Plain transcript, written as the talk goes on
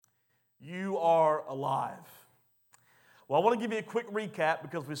You are alive. Well, I want to give you a quick recap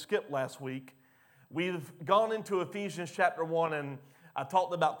because we skipped last week. We've gone into Ephesians chapter 1 and I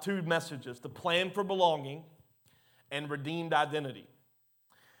talked about two messages, the plan for belonging and redeemed identity.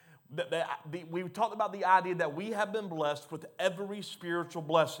 We talked about the idea that we have been blessed with every spiritual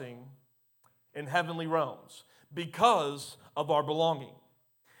blessing in heavenly realms because of our belonging.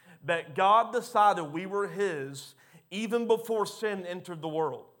 That God decided we were His even before sin entered the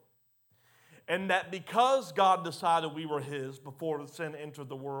world. And that because God decided we were His before the sin entered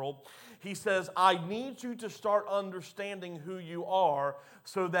the world, He says, I need you to start understanding who you are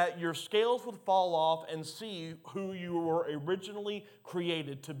so that your scales would fall off and see who you were originally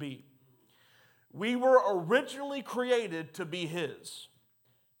created to be. We were originally created to be His.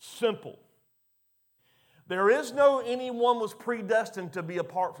 Simple. There is no anyone was predestined to be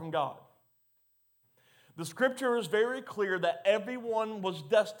apart from God. The scripture is very clear that everyone was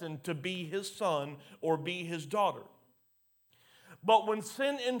destined to be His son or be His daughter. But when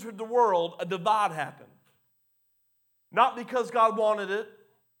sin entered the world, a divide happened. Not because God wanted it,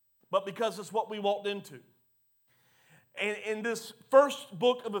 but because it's what we walked into. And in this first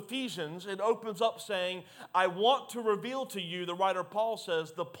book of Ephesians, it opens up saying, I want to reveal to you, the writer Paul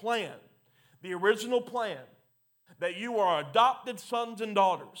says, the plan, the original plan, that you are adopted sons and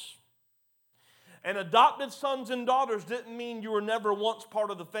daughters. And adopted sons and daughters didn't mean you were never once part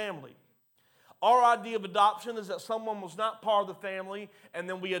of the family. Our idea of adoption is that someone was not part of the family and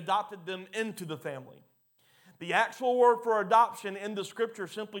then we adopted them into the family. The actual word for adoption in the scripture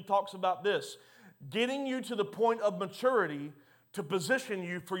simply talks about this, getting you to the point of maturity to position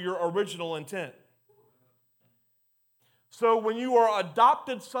you for your original intent. So when you are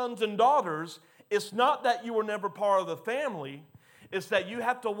adopted sons and daughters, it's not that you were never part of the family. It's that you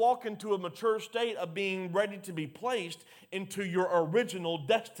have to walk into a mature state of being ready to be placed into your original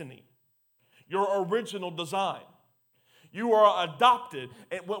destiny, your original design. You are adopted.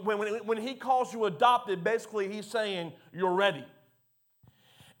 And when He calls you adopted, basically He's saying you're ready.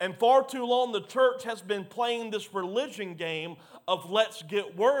 And far too long the church has been playing this religion game of let's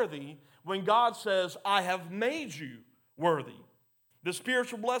get worthy when God says, I have made you worthy. The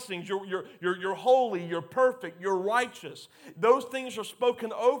spiritual blessings, you're holy, you're perfect, you're righteous. Those things are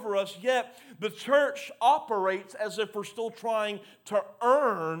spoken over us, yet the church operates as if we're still trying to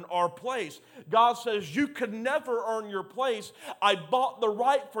earn our place. God says, you could never earn your place. I bought the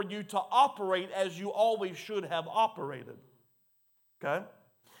right for you to operate as you always should have operated. Okay?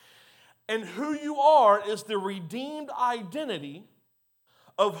 And who you are is the redeemed identity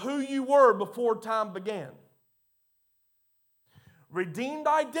of who you were before time began. Redeemed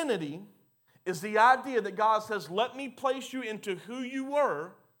identity is the idea that God says, let me place you into who you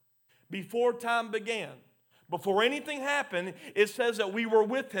were before time began. Before anything happened, it says that we were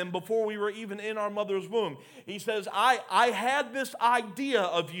with Him before we were even in our mother's womb. He says, I had this idea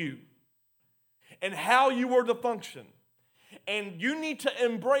of you and how you were to function. And you need to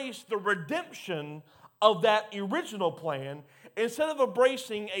embrace the redemption of that original plan instead of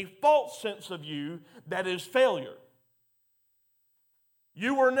embracing a false sense of you that is failure.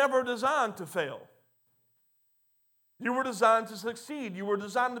 You were never designed to fail. You were designed to succeed. You were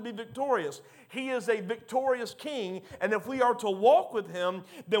designed to be victorious. He is a victorious King, and if we are to walk with Him,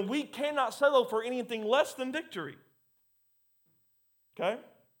 then we cannot settle for anything less than victory. Okay?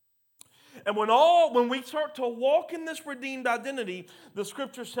 And when we start to walk in this redeemed identity, the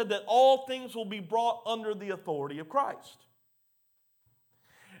scripture said that all things will be brought under the authority of Christ.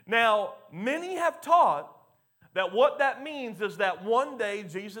 Now, many have taught that what that means is that one day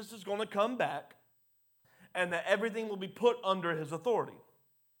Jesus is going to come back and that everything will be put under His authority.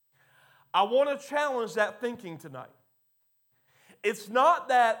 I want to challenge that thinking tonight. It's not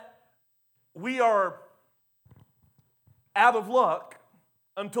that we are out of luck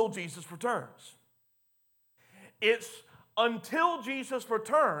until Jesus returns. It's until Jesus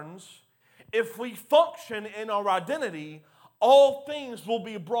returns, if we function in our identity, all things will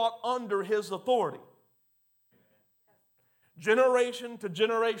be brought under His authority. Generation to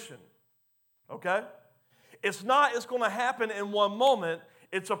generation. Okay? It's going to happen in one moment.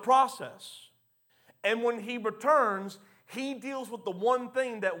 It's a process. And when He returns, He deals with the one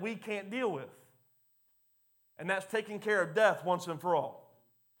thing that we can't deal with. And that's taking care of death once and for all.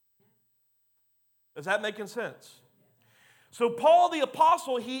 Is that making sense? So Paul the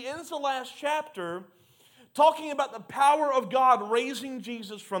Apostle, he ends the last chapter talking about the power of God raising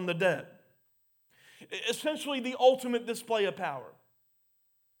Jesus from the dead. Essentially the ultimate display of power.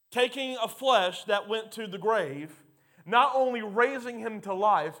 Taking a flesh that went to the grave, not only raising Him to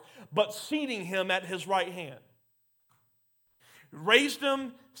life, but seating Him at His right hand. Raised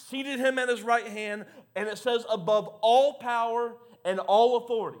Him, seated him at his right hand, and it says above all power and all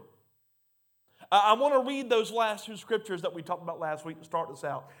authority. I want to read those last two scriptures that we talked about last week to start this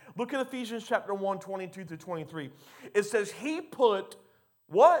out. Look at Ephesians chapter 1, 22 through 23. It says, he put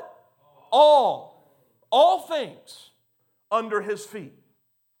what? All things under his feet,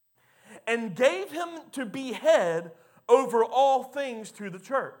 and gave him to be head over all things to the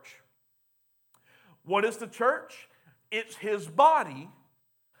church. What is the church? It's his body,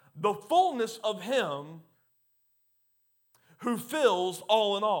 the fullness of him who fills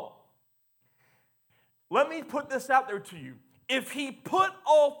all in all. Let me put this out there to you. If he put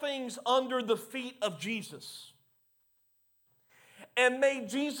all things under the feet of Jesus and made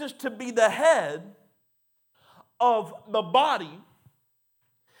Jesus to be the head of the body,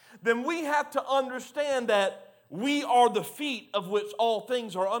 then we have to understand that we are the feet of which all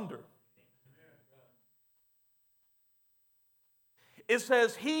things are under. It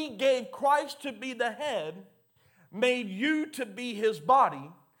says he gave Christ to be the head, made you to be his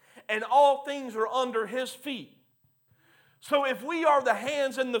body, and all things are under his feet. So if we are the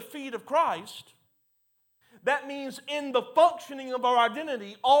hands and the feet of Christ, that means in the functioning of our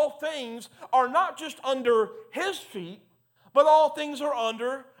identity, all things are not just under his feet, but all things are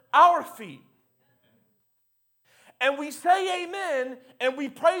under our feet. And we say amen, and we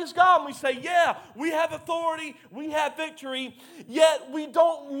praise God, and we say, yeah, we have authority, we have victory, yet we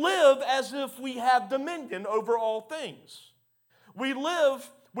don't live as if we have dominion over all things. We live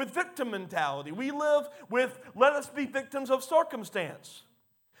with victim mentality. We live with, let us be victims of circumstance.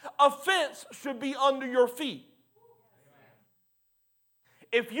 Offense should be under your feet.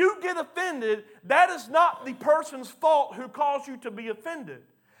 If you get offended, that is not the person's fault who caused you to be offended.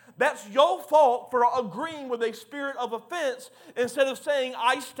 That's your fault for agreeing with a spirit of offense instead of saying,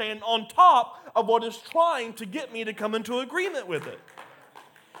 I stand on top of what is trying to get me to come into agreement with it.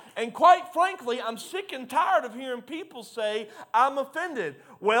 And quite frankly, I'm sick and tired of hearing people say, I'm offended.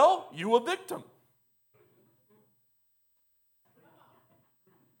 Well, you a victim.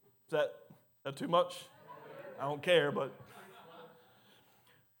 Is that too much? I don't care, but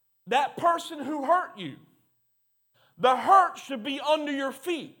that person who hurt you, the hurt should be under your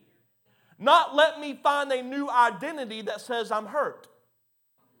feet. Not let me find a new identity that says I'm hurt.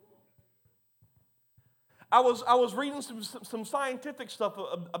 I was reading some scientific stuff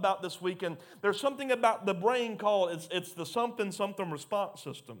about this week, and there's something about the brain called it's the something response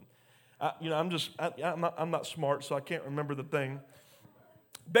system. I'm not smart, so I can't remember the thing.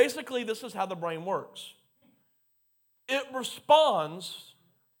 Basically, this is how the brain works. It responds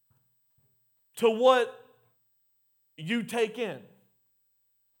to what you take in.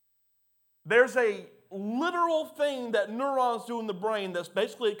 There's a literal thing that neurons do in the brain that's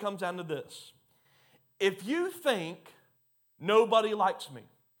basically, it comes down to this. If you think nobody likes me,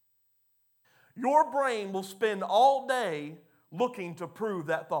 your brain will spend all day looking to prove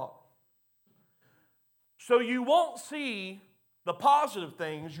that thought. So you won't see the positive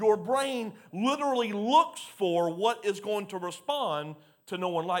things. Your brain literally looks for what is going to respond to no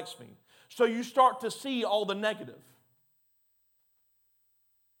one likes me. So you start to see all the negative.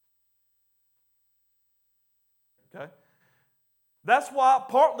 Okay? That's why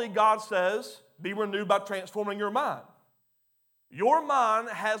partly God says, be renewed by transforming your mind. Your mind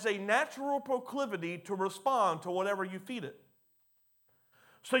has a natural proclivity to respond to whatever you feed it.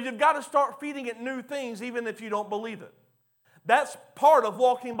 So you've got to start feeding it new things even if you don't believe it. That's part of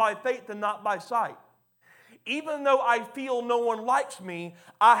walking by faith and not by sight. Even though I feel no one likes me,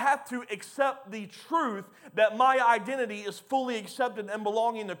 I have to accept the truth that my identity is fully accepted and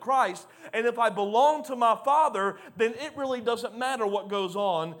belonging to Christ. And if I belong to my Father, then it really doesn't matter what goes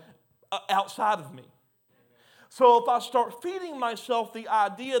on outside of me. So if I start feeding myself the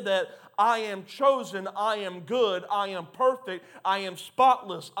idea that I am chosen, I am good, I am perfect, I am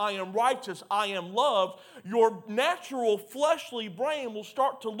spotless, I am righteous, I am loved, your natural fleshly brain will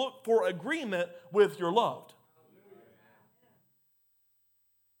start to look for agreement with your loved.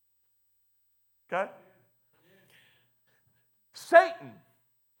 Okay? Satan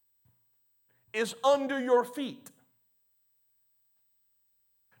is under your feet.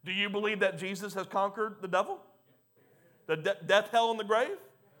 Do you believe that Jesus has conquered the devil? The death, hell, and the grave?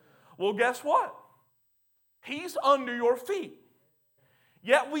 Well, guess what? He's under your feet.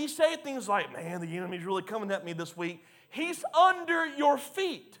 Yet we say things like, man, the enemy's really coming at me this week. He's under your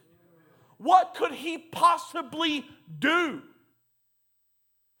feet. What could he possibly do?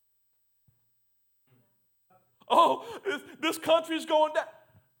 Oh, this country's going down.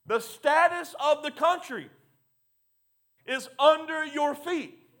 The status of the country is under your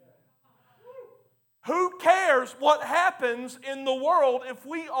feet. Who cares what happens in the world if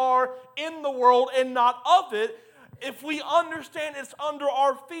we are in the world and not of it? If we understand it's under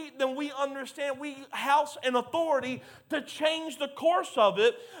our feet, then we understand we house an authority to change the course of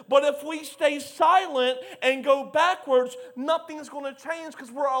it. But if we stay silent and go backwards, nothing's going to change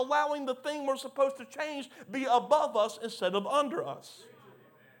because we're allowing the thing we're supposed to change be above us instead of under us.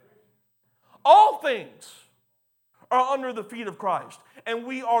 All things are under the feet of Christ, and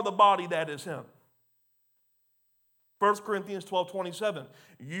we are the body that is Him. 1 Corinthians 12:27,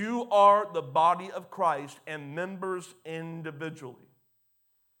 you are the body of Christ and members individually.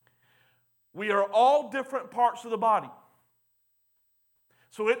 We are all different parts of the body.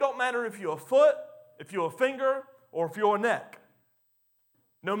 So it don't matter if you're a foot, if you're a finger, or if you're a neck.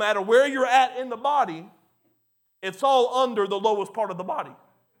 No matter where you're at in the body, it's all under the lowest part of the body.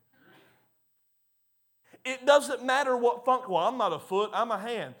 It doesn't matter what function. Well, I'm not a foot, I'm a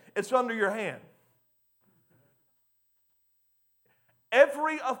hand. It's under your hand.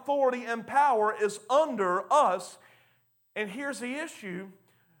 Every authority and power is under us. And here's the issue.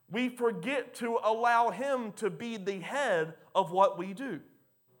 We forget to allow Him to be the head of what we do.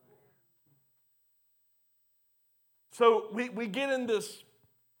 So we get in this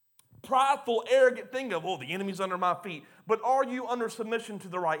prideful, arrogant thing of, oh, the enemy's under my feet. But are you under submission to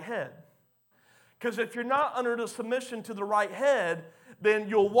the right head? Because if you're not under the submission to the right head, then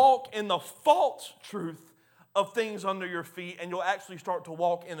you'll walk in the false truth of things under your feet, and you'll actually start to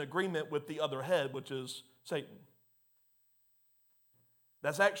walk in agreement with the other head, which is Satan.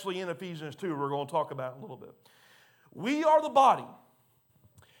 That's actually in Ephesians 2. We're going to talk about it in a little bit. We are the body,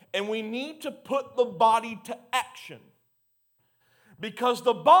 and we need to put the body to action because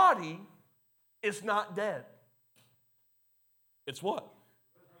the body is not dead. It's what?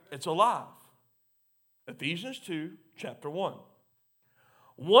 It's alive. Ephesians 2, chapter 1.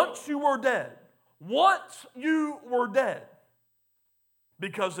 Once you were dead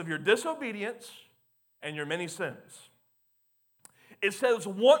because of your disobedience and your many sins. It says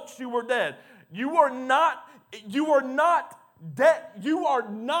once you were dead. You are not dead. You are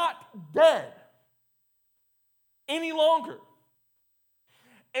not dead any longer.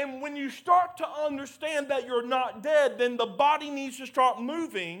 And when you start to understand that you're not dead, then the body needs to start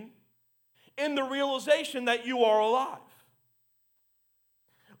moving in the realization that you are alive.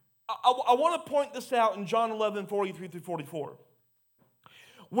 I want to point this out in John 11:43-44.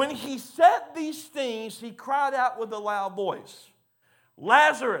 When He said these things, He cried out with a loud voice,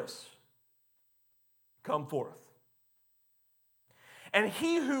 Lazarus, come forth. And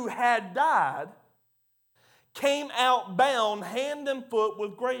he who had died came out bound hand and foot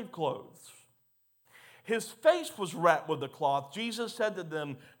with grave clothes. His face was wrapped with a cloth. Jesus said to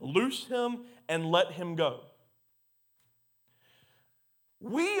them, loose him and let him go.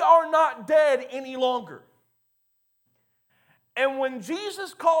 We are not dead any longer. And when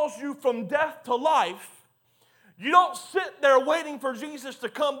Jesus calls you from death to life, you don't sit there waiting for Jesus to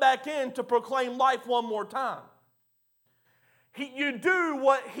come back in to proclaim life one more time. You do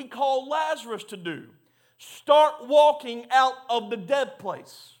what He called Lazarus to do. Start walking out of the dead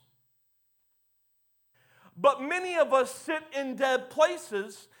place. But many of us sit in dead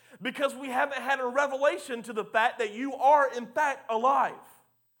places because we haven't had a revelation to the fact that you are in fact alive.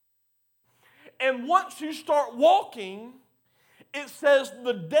 And once you start walking, it says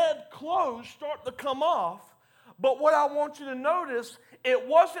the dead clothes start to come off. But what I want you to notice, it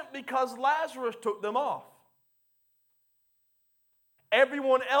wasn't because Lazarus took them off.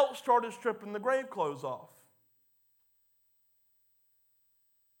 Everyone else started stripping the grave clothes off.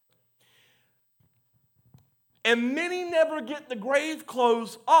 And many never get the grave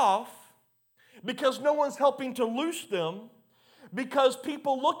clothes off because no one's helping to loose them, because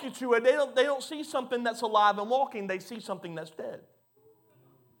people look at you and they don't see something that's alive and walking, they see something that's dead.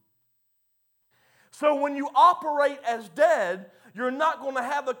 So when you operate as dead, you're not going to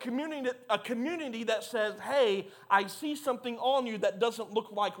have a community that says, hey, I see something on you that doesn't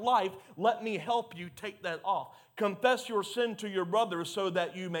look like life. Let me help you take that off. Confess your sin to your brother so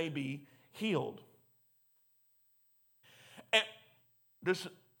that you may be healed. And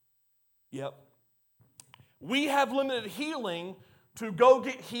we have limited healing to go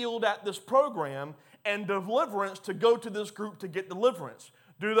get healed at this program and deliverance to go to this group to get deliverance.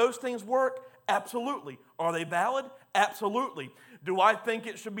 Do those things work? Absolutely. Are they valid? Absolutely. Do I think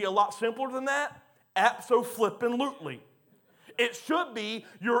it should be a lot simpler than that? Abso-flippin'-lutely. It should be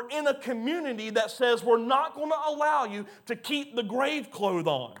you're in a community that says we're not going to allow you to keep the grave clothes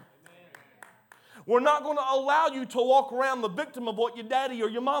on. We're not going to allow you to walk around the victim of what your daddy or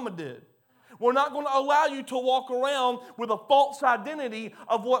your mama did. We're not going to allow you to walk around with a false identity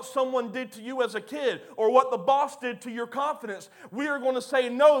of what someone did to you as a kid or what the boss did to your confidence. We are going to say,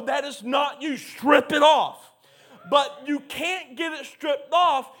 no, that is not you. Strip it off. But you can't get it stripped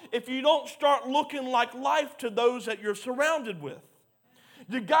off if you don't start looking like life to those that you're surrounded with.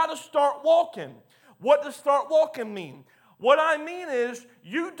 You got to start walking. What does start walking mean? What I mean is,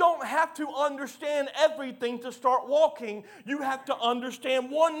 you don't have to understand everything to start walking. You have to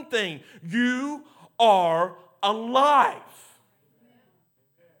understand one thing. You are alive.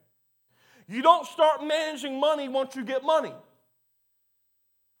 You don't start managing money once you get money.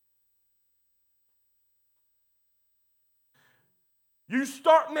 You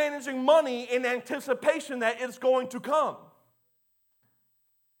start managing money in anticipation that it's going to come.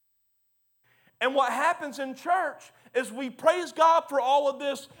 And what happens in church is we praise God for all of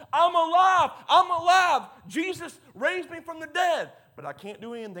this. I'm alive. I'm alive. Jesus raised me from the dead. But I can't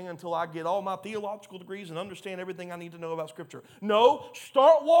do anything until I get all my theological degrees and understand everything I need to know about Scripture. No,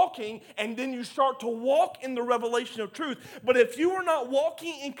 start walking, and then you start to walk in the revelation of truth. But if you are not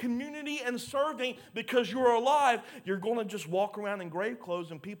walking in community and serving because you're alive, you're going to just walk around in grave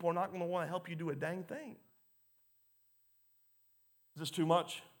clothes, and people are not going to want to help you do a dang thing. Is this too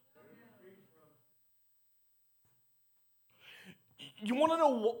much? You want to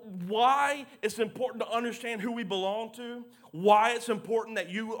know why it's important to understand who we belong to? Why it's important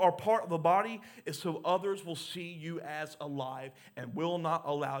that you are part of the body? Is so others will see you as alive and will not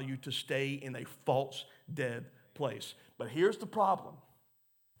allow you to stay in a false, dead place. But here's the problem.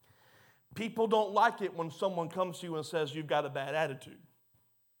 People don't like it when someone comes to you and says you've got a bad attitude.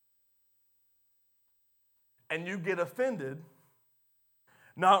 And you get offended,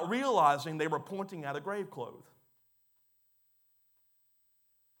 not realizing they were pointing at a grave clothes.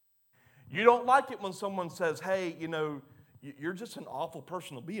 You don't like it when someone says, hey, you know, you're just an awful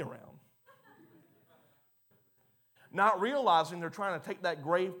person to be around. Not realizing they're trying to take that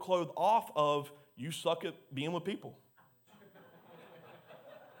grave cloth off of you suck at being with people.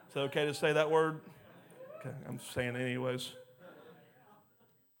 Is it okay to say that word? Okay, I'm saying it anyways.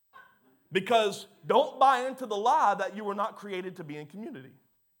 Because don't buy into the lie that you were not created to be in community.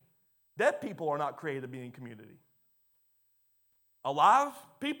 Dead people are not created to be in community. Alive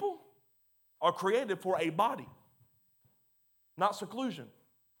people are created for a body, not seclusion.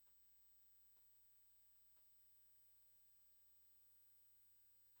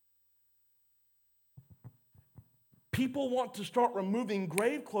 People want to start removing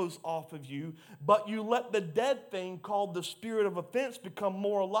grave clothes off of you, but you let the dead thing called the spirit of offense become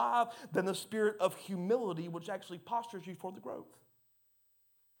more alive than the spirit of humility, which actually postures you for the growth.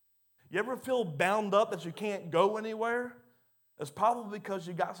 You ever feel bound up that you can't go anywhere? It's probably because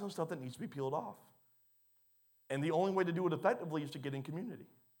you got some stuff that needs to be peeled off. And the only way to do it effectively is to get in community.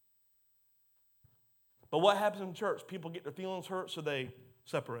 But what happens in church? People get their feelings hurt, so they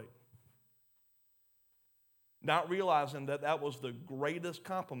separate. Not realizing that that was the greatest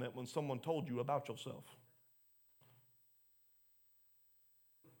compliment when someone told you about yourself.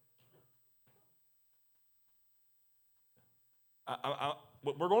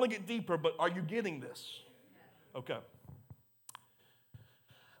 We're going to get deeper, but are you getting this? Okay.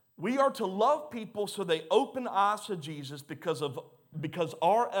 We are to love people so they open eyes to Jesus because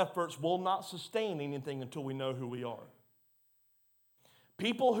our efforts will not sustain anything until we know who we are.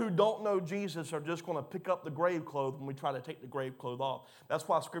 People who don't know Jesus are just going to pick up the grave clothes when we try to take the grave clothes off. That's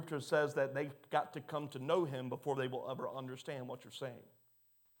why Scripture says that they've got to come to know Him before they will ever understand what you're saying.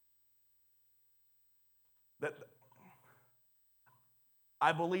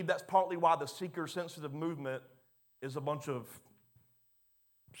 I believe that's partly why the seeker-sensitive movement is a bunch of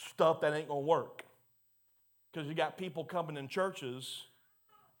stuff that ain't going to work. Because you got people coming in churches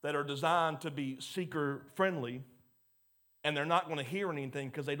that are designed to be seeker-friendly, and they're not going to hear anything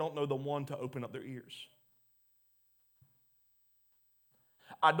because they don't know the one to open up their ears.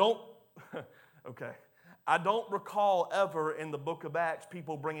 I don't recall ever in the book of Acts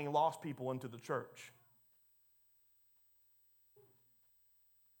people bringing lost people into the church.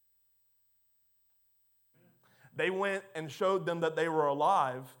 They went and showed them that they were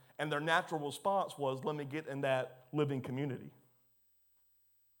alive, and their natural response was, let me get in that living community.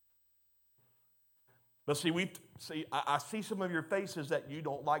 But I see some of your faces that you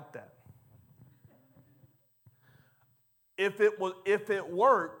don't like that. If it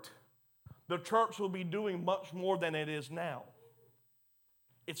worked, the church will be doing much more than it is now.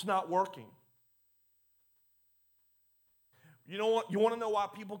 It's not working. You know what? You want to know why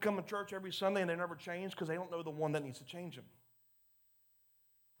people come to church every Sunday and they never change? Because they don't know the one that needs to change them.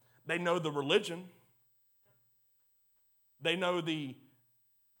 They know the religion. They know the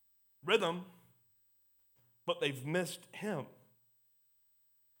rhythm. but they've missed him.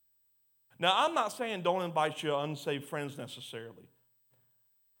 Now, I'm not saying don't invite your unsaved friends necessarily.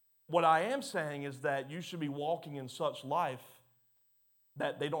 What I am saying is that you should be walking in such life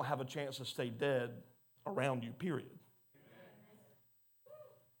that they don't have a chance to stay dead around you, period.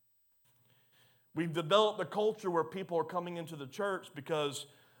 We've developed a culture where people are coming into the church because,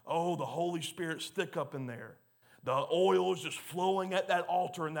 oh, the Holy Spirit's thick up in there. The oil is just flowing at that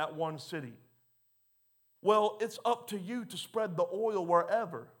altar in that one city. Well, it's up to you to spread the oil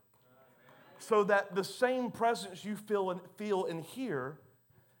wherever, so that the same presence you feel in here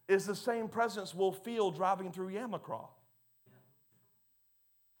is the same presence we'll feel driving through Yamacraw.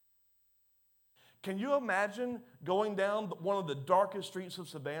 Can you imagine going down one of the darkest streets of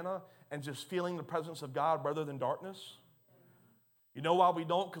Savannah and just feeling the presence of God rather than darkness? You know why we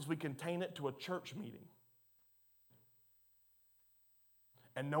don't? Because we contain it to a church meeting.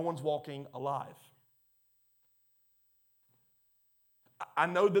 And no one's walking alive. I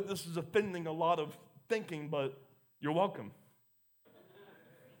know that this is offending a lot of thinking, but you're welcome.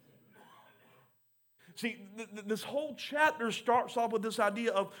 See, this whole chapter starts off with this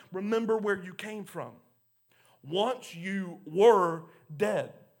idea of remember where you came from. Once you were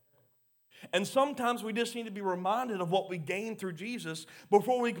dead. And sometimes we just need to be reminded of what we gained through Jesus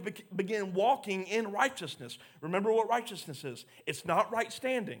before we begin walking in righteousness. Remember what righteousness is. It's not right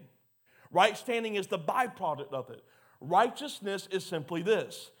standing. Right standing is the byproduct of it. Righteousness is simply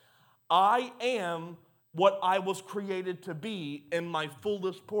this: I am what I was created to be in my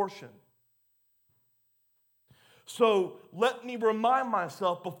fullest portion. So let me remind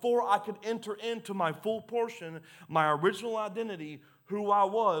myself before I could enter into my full portion, my original identity, who I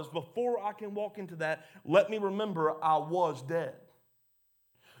was, before I can walk into that, let me remember I was dead.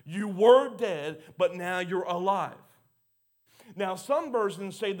 You were dead, but now you're alive. Now, some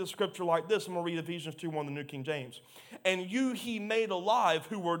versions say the scripture like this. I'm going to read Ephesians 2:1, the New King James. And you he made alive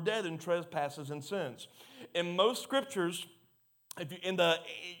who were dead in trespasses and sins. In most scriptures,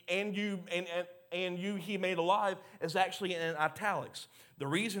 and you he made alive is actually in italics. The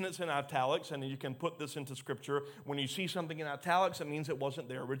reason it's in italics, and you can put this into scripture, when you see something in italics, it means it wasn't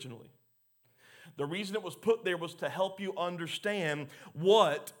there originally. The reason it was put there was to help you understand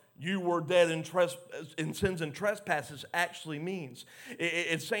what you were dead in sins and trespasses actually means.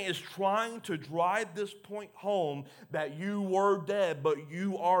 It's trying to drive this point home that you were dead, but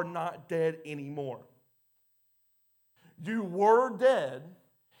you are not dead anymore. You were dead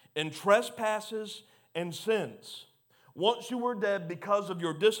in trespasses and sins. Once you were dead because of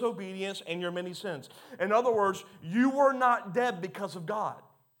your disobedience and your many sins. In other words, you were not dead because of God.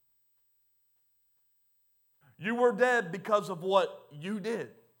 You were dead because of what you did.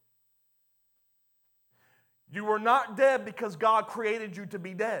 You were not dead because God created you to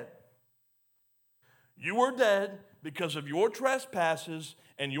be dead. You were dead because of your trespasses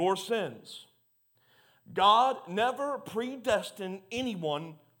and your sins. God never predestined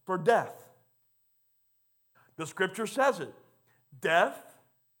anyone for death. The scripture says it. Death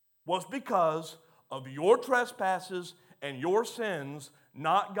was because of your trespasses and your sins,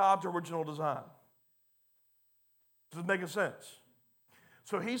 not God's original design. Does it make sense?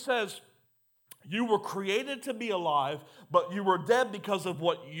 So he says, you were created to be alive, but you were dead because of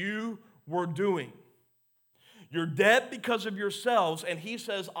what you were doing. You're dead because of yourselves, and he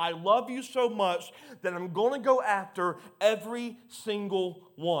says, I love you so much that I'm going to go after every single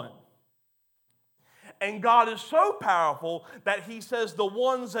one. And God is so powerful that he says the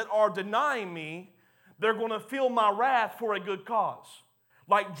ones that are denying me, they're going to feel my wrath for a good cause,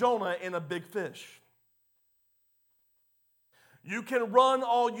 like Jonah in a big fish. You can run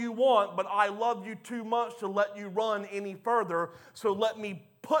all you want, but I love you too much to let you run any further. So let me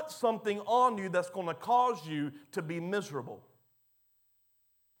put something on you that's going to cause you to be miserable.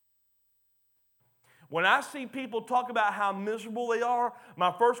 When I see people talk about how miserable they are,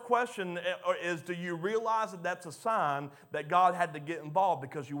 my first question is, do you realize that that's a sign that God had to get involved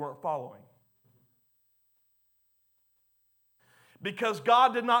because you weren't following? Because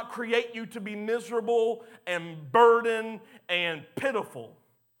God did not create you to be miserable and burdened and pitiful.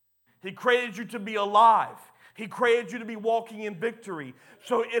 He created you to be alive. He created you to be walking in victory.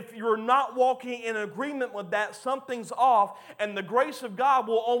 So if you're not walking in agreement with that, something's off, and the grace of God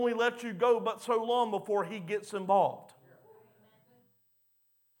will only let you go but so long before he gets involved.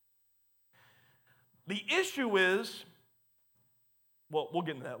 The issue is, well, we'll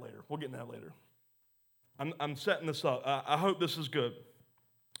get into that later. I'm setting this up. I hope this is good.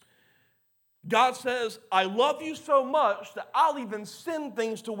 God says, I love you so much that I'll even send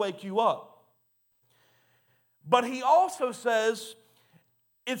things to wake you up. But he also says,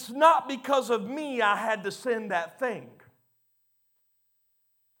 it's not because of me I had to send that thing.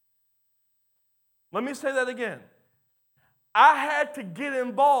 Let me say that again. I had to get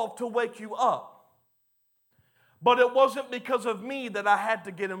involved to wake you up. But it wasn't because of me that I had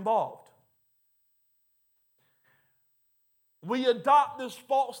to get involved. We adopt this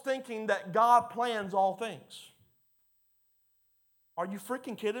false thinking that God plans all things. Are you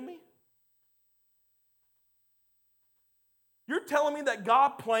freaking kidding me? You're telling me that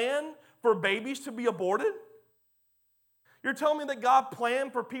God planned for babies to be aborted? You're telling me that God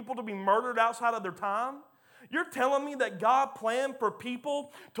planned for people to be murdered outside of their time? You're telling me that God planned for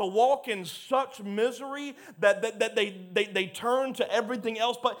people to walk in such misery that they turn to everything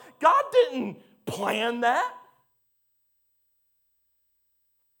else? But God didn't plan that.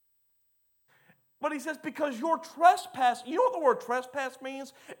 But he says, because your trespass, you know what the word trespass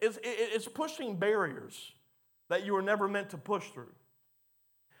means? It's pushing barriers that you were never meant to push through.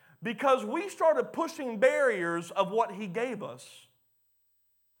 Because we started pushing barriers of what he gave us,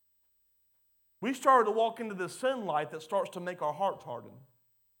 we started to walk into this sin life that starts to make our hearts harden.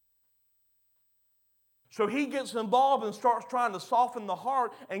 So he gets involved and starts trying to soften the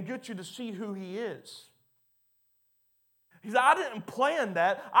heart and get you to see who he is. He said, I didn't plan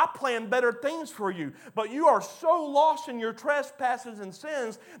that. I planned better things for you. But you are so lost in your trespasses and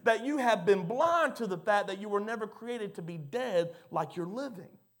sins that you have been blind to the fact that you were never created to be dead like you're living.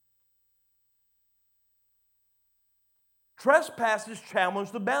 Trespasses challenge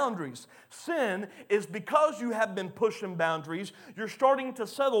the boundaries. Sin is because you have been pushing boundaries, you're starting to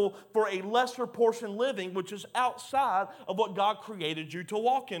settle for a lesser portion living, which is outside of what God created you to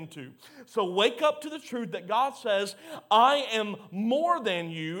walk into. So wake up to the truth that God says, I am more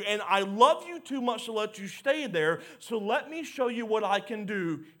than you, and I love you too much to let you stay there, so let me show you what I can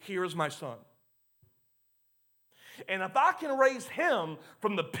do. Here is my son. And if I can raise him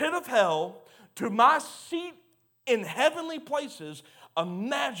from the pit of hell to my seat in heavenly places,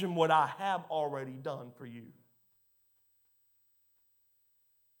 imagine what I have already done for you.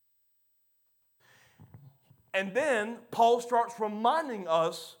 And then Paul starts reminding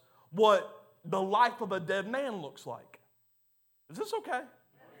us what the life of a dead man looks like. Is this okay?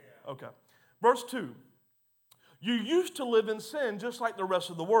 Okay. Verse 2. You used to live in sin just like the rest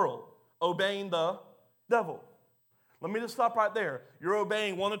of the world, obeying the devil. Let me just stop right there. You're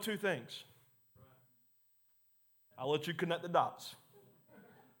obeying one of two things. I'll let you connect the dots.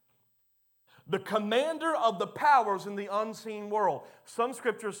 The commander of the powers in the unseen world. Some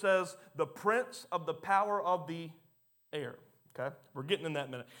scripture says the prince of the power of the air. Okay? We're getting in that in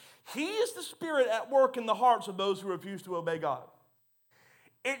a minute. He is the spirit at work in the hearts of those who refuse to obey God.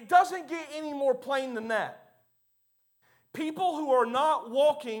 It doesn't get any more plain than that. People who are not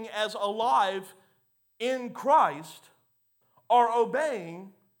walking as alive in Christ are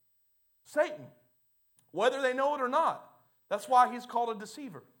obeying Satan, whether they know it or not. That's why he's called a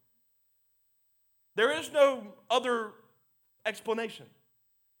deceiver. There is no other explanation.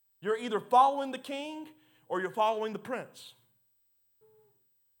 You're either following the king or you're following the prince.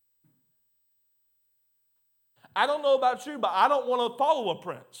 I don't know about you, but I don't want to follow a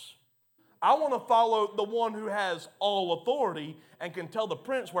prince. I want to follow the one who has all authority and can tell the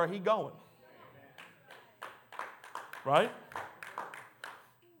prince where he's going. Right?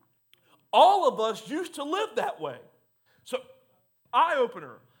 All of us used to live that way. So,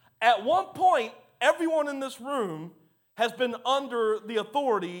 eye-opener. At one point, everyone in this room has been under the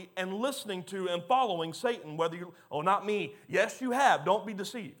authority and listening to and following Satan. Whether you, oh, not me. Yes, you have. Don't be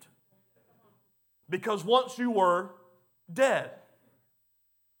deceived. Because once you were dead,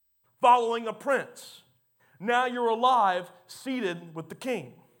 following a prince. Now you're alive, seated with the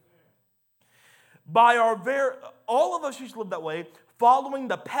king. All of us used to live that way, following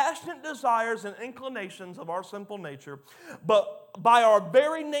the passionate desires and inclinations of our sinful nature. But by our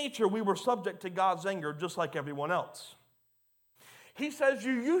very nature, we were subject to God's anger just like everyone else. He says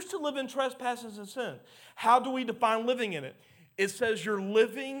you used to live in trespasses and sin. How do we define living in it? It says you're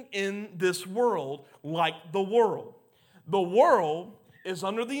living in this world like the world. The world is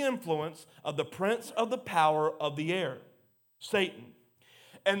under the influence of the prince of the power of the air, Satan.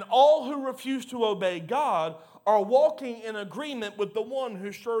 And all who refuse to obey God are walking in agreement with the one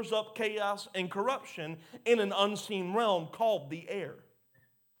who stirs up chaos and corruption in an unseen realm called the air.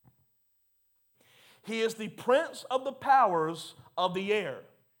 He is the prince of the powers of the air,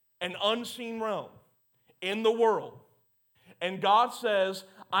 an unseen realm in the world. And God says,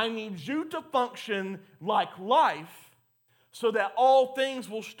 I need you to function like life so that all things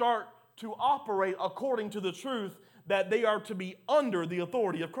will start to operate according to the truth that they are to be under the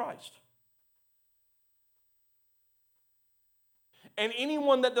authority of Christ. And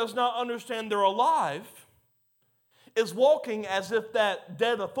anyone that does not understand they're alive is walking as if that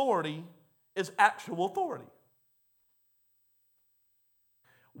dead authority is actual authority.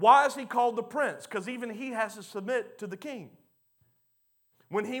 Why is he called the prince? Because even he has to submit to the king.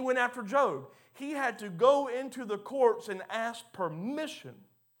 When he went after Job, he had to go into the courts and ask permission.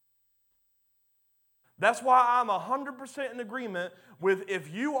 That's why I'm 100% in agreement with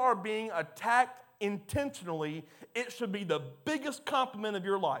if you are being attacked intentionally, it should be the biggest compliment of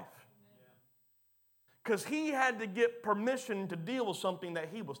your life. Because he had to get permission to deal with something that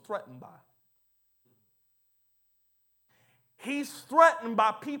he was threatened by. He's threatened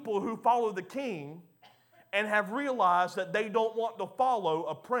by people who follow the king and have realized that they don't want to follow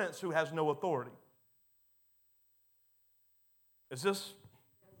a prince who has no authority. Is this?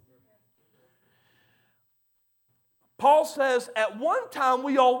 Paul says, at one time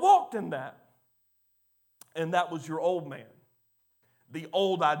we all walked in that. And that was your old man, the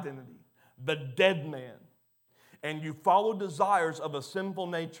old identity, the dead man. And you followed desires of a sinful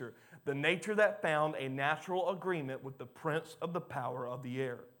nature, the nature that found a natural agreement with the prince of the power of the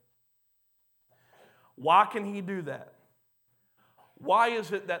air. Why can he do that? Why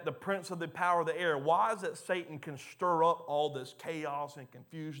is it that the prince of the power of the air, why is it Satan can stir up all this chaos and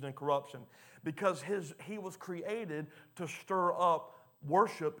confusion and corruption? Because he was created to stir up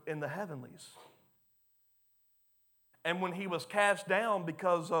worship in the heavenlies. And when he was cast down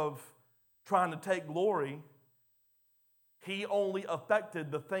because of trying to take glory, he only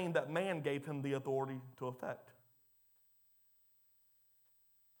affected the thing that man gave him the authority to affect.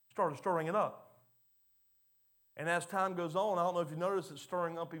 Started stirring it up. And as time goes on, I don't know if you notice, it's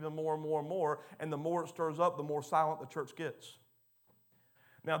stirring up even more and more and more. And the more it stirs up, the more silent the church gets.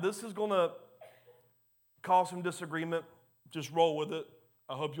 Now, this is going to cause some disagreement. Just roll with it.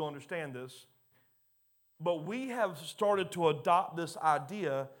 I hope you understand this. But we have started to adopt this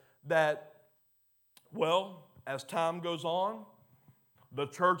idea that, well, as time goes on, the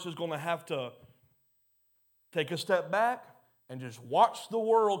church is going to have to take a step back and just watch the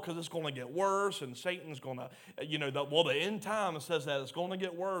world because it's going to get worse and Satan's going to, the end time says that it's going to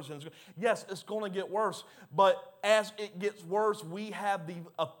get worse. And yes, it's going to get worse. But as it gets worse, we have the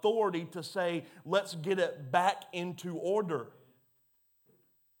authority to say, let's get it back into order.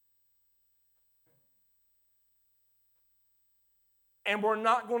 And we're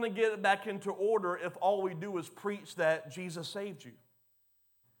not going to get it back into order if all we do is preach that Jesus saved you.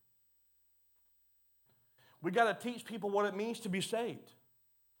 We got to teach people what it means to be saved.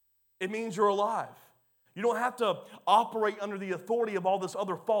 It means you're alive. You don't have to operate under the authority of all this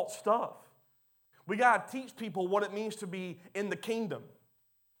other false stuff. We got to teach people what it means to be in the kingdom.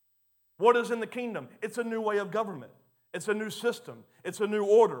 What is in the kingdom? It's a new way of government. It's a new system. It's a new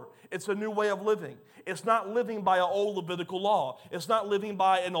order. It's a new way of living. It's not living by an old Levitical law. It's not living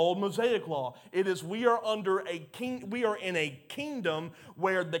by an old Mosaic law. It is we are in a kingdom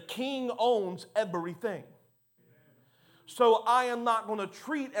where the king owns everything. So I am not going to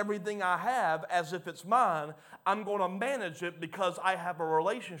treat everything I have as if it's mine. I'm going to manage it because I have a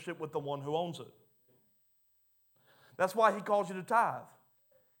relationship with the one who owns it. That's why he calls you to tithe.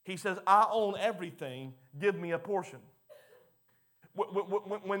 He says, I own everything. Give me a portion.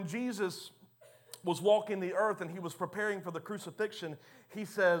 When Jesus was walking the earth and he was preparing for the crucifixion, he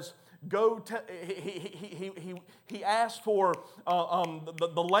says, he asked for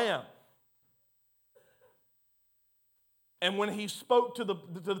the lamb. And when he spoke to the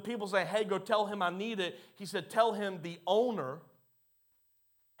people saying, hey, go tell him I need it, he said, tell him the owner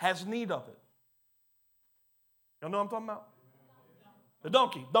has need of it. Y'all know what I'm talking about? The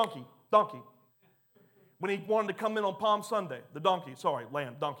donkey. When he wanted to come in on Palm Sunday, donkey.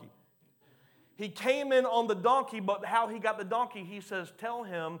 He came in on the donkey, but how he got the donkey, he says, tell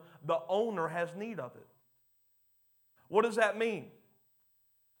him the owner has need of it. What does that mean?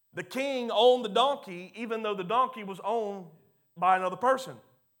 The king owned the donkey, even though the donkey was owned by another person.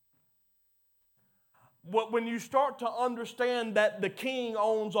 When you start to understand that the king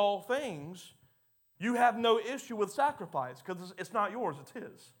owns all things, you have no issue with sacrifice because it's not yours, it's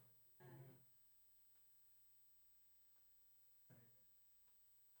his.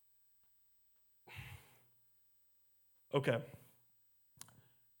 Okay.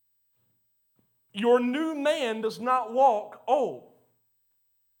 Your new man does not walk old.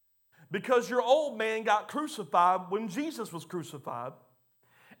 Because your old man got crucified when Jesus was crucified,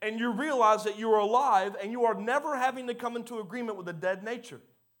 and you realize that you are alive and you are never having to come into agreement with a dead nature.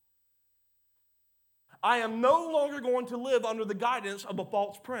 I am no longer going to live under the guidance of a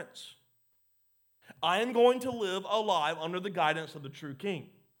false prince. I am going to live alive under the guidance of the true king.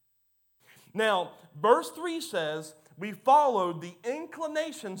 Now, verse 3 says, we followed the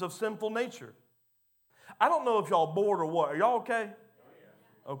inclinations of sinful nature. I don't know if y'all bored or what. Are y'all okay?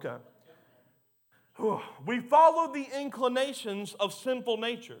 Okay. We followed the inclinations of sinful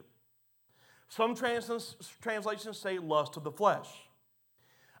nature. Some translations say lust of the flesh.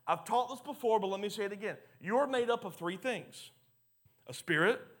 I've taught this before, but let me say it again. You're made up of three things: a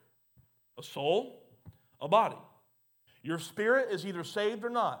spirit, a soul, a body. Your spirit is either saved or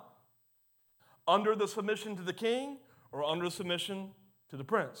not, under the submission to the king or under submission to the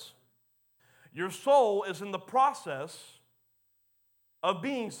prince. Your soul is in the process of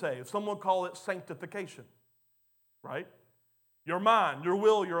being saved. Some would call it sanctification, right? Your mind, your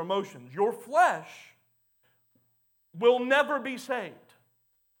will, your emotions. Your flesh will never be saved.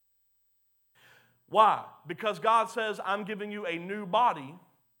 Why? Because God says, I'm giving you a new body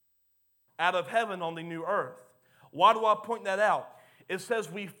out of heaven on the new earth. Why do I point that out? It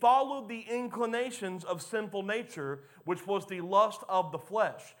says we followed the inclinations of sinful nature, which was the lust of the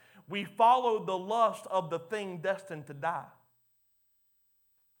flesh. We followed the lust of the thing destined to die.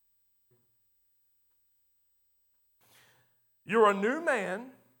 You're a new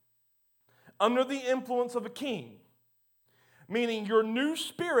man under the influence of a king, meaning your new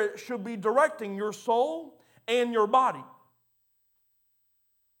spirit should be directing your soul and your body.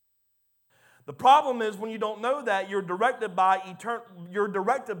 The problem is when you don't know that, you're directed by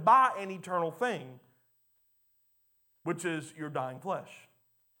an eternal thing, which is your dying flesh.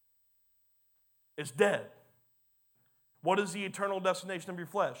 It's dead. What is the eternal destination of your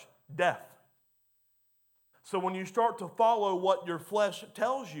flesh? Death. So when you start to follow what your flesh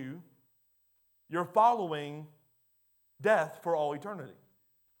tells you, you're following death for all eternity.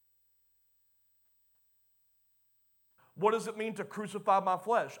 What does it mean to crucify my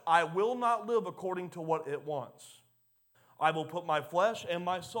flesh? I will not live according to what it wants. I will put my flesh and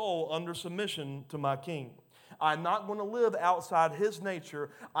my soul under submission to my king. I'm not going to live outside his nature.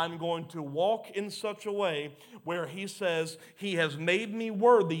 I'm going to walk in such a way where he says he has made me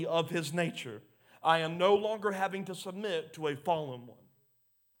worthy of his nature. I am no longer having to submit to a fallen one.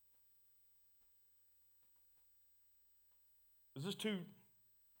 Is this too?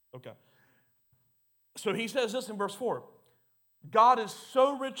 Okay. So he says this in verse 4. God is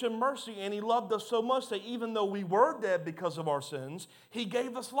so rich in mercy and he loved us so much that even though we were dead because of our sins, he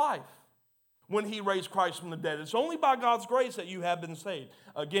gave us life when he raised Christ from the dead. It's only by God's grace that you have been saved.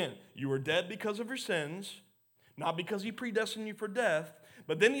 Again, you were dead because of your sins, not because he predestined you for death.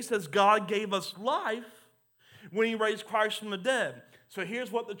 But then he says God gave us life when he raised Christ from the dead. So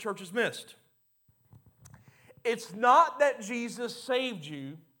here's what the church has missed. It's not that Jesus saved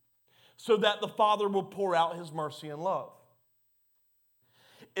you so that the Father will pour out his mercy and love.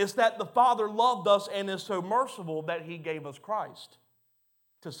 It's that the Father loved us and is so merciful that he gave us Christ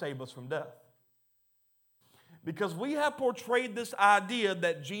to save us from death. Because we have portrayed this idea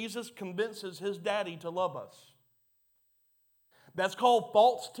that Jesus convinces his daddy to love us. That's called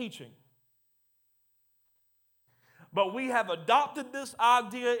false teaching. But we have adopted this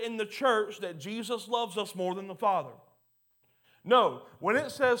idea in the church that Jesus loves us more than the Father. No, when it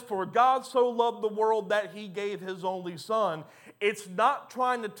says, for God so loved the world that he gave his only son, it's not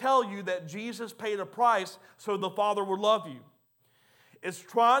trying to tell you that Jesus paid a price so the Father would love you. It's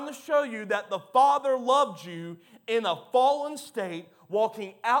trying to show you that the Father loved you in a fallen state,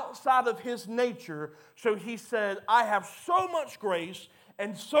 walking outside of his nature. So he said, I have so much grace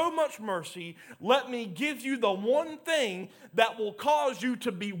and so much mercy. Let me give you the one thing that will cause you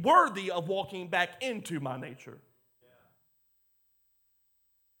to be worthy of walking back into my nature.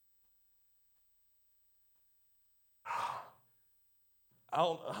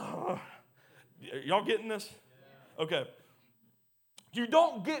 Y'all getting this? Okay. You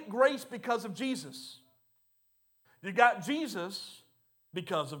don't get grace because of Jesus. You got Jesus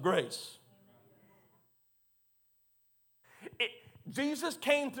because of grace. Jesus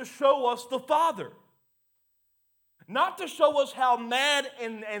came to show us the Father. Not to show us how mad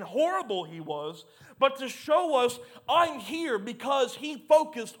and horrible he was, but to show us I'm here because he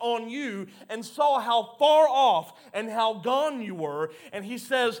focused on you and saw how far off and how gone you were. And he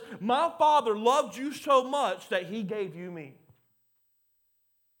says, my Father loved you so much that he gave you me.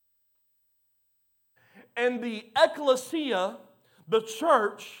 And the ecclesia, the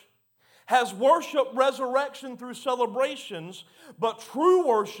church, has worshiped resurrection through celebrations, but true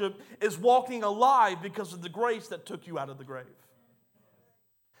worship is walking alive because of the grace that took you out of the grave.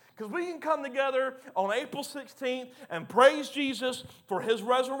 Because we can come together on April 16th and praise Jesus for his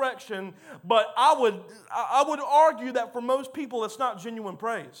resurrection, but I would argue that for most people it's not genuine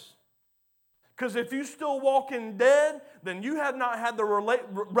praise. Because if you still walking dead, then you have not had the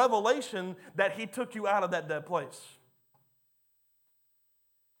revelation that he took you out of that dead place.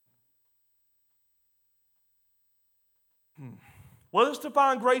 Let us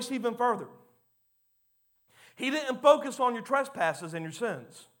define grace even further. He didn't focus on your trespasses and your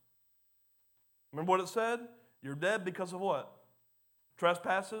sins. Remember what it said? You're dead because of what?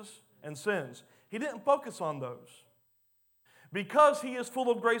 Trespasses and sins. He didn't focus on those. Because he is full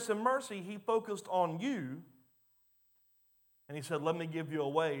of grace and mercy, he focused on you. And he said, let me give you a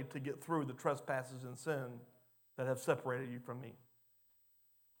way to get through the trespasses and sin that have separated you from me.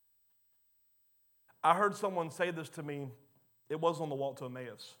 I heard someone say this to me. It was on the walk to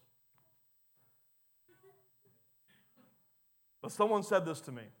Emmaus. But someone said this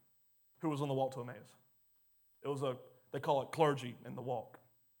to me who was on the walk to Emmaus. It was they call it clergy in the walk.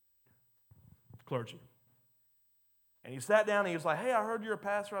 Clergy. And he sat down and he was like, hey, I heard you're a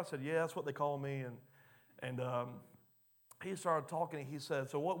pastor. I said, yeah, that's what they call me. And he started talking and he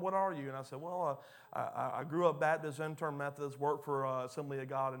said, so what are you? And I said, well, I grew up Baptist, intern Methodist, worked for Assembly of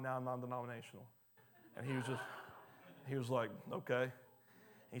God, and now I'm non-denominational. And he was like, okay.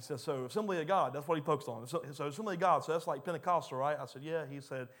 He said, so Assembly of God, that's what he focused on. So Assembly of God, so that's like Pentecostal, right? I said, yeah. He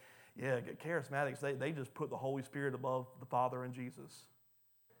said, yeah, charismatics, they just put the Holy Spirit above the Father and Jesus.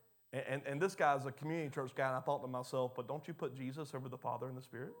 And this guy's a community church guy, and I thought to myself, but don't you put Jesus over the Father and the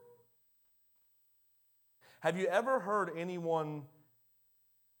Spirit? Have you ever heard anyone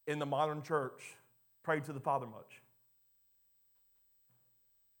in the modern church pray to the Father much?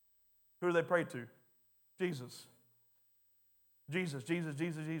 Who do they pray to? Jesus. Jesus, Jesus,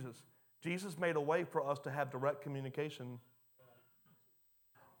 Jesus, Jesus. Jesus made a way for us to have direct communication.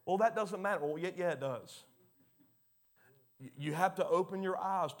 Well, that doesn't matter. Well, yeah, it does. You have to open your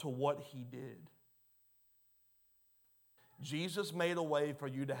eyes to what he did. Jesus made a way for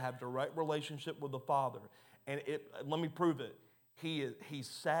you to have direct relationship with the Father. And let me prove it. He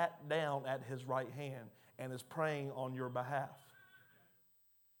sat down at his right hand and is praying on your behalf.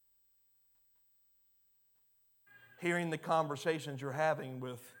 Hearing the conversations you're having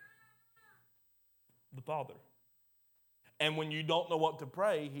with the Father. And when you don't know what to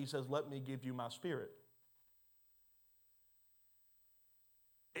pray, he says, let me give you my Spirit.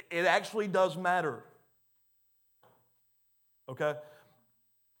 It actually does matter. Okay?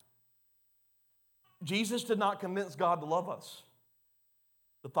 Jesus did not convince God to love us.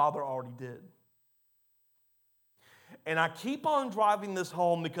 The Father already did. And I keep on driving this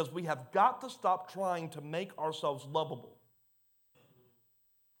home because we have got to stop trying to make ourselves lovable.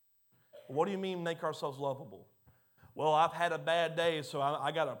 What do you mean make ourselves lovable? Well, I've had a bad day, so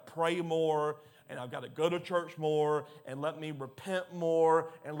I got to pray more, and I've got to go to church more, and let me repent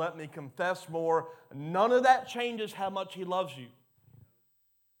more, and let me confess more. None of that changes how much he loves you.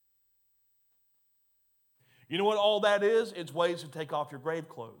 You know what all that is? It's ways to take off your grave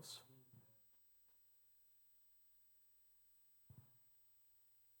clothes.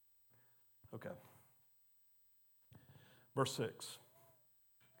 Okay. Verse 6.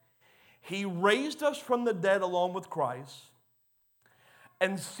 He raised us from the dead along with Christ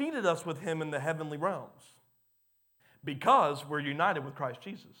and seated us with him in the heavenly realms because we're united with Christ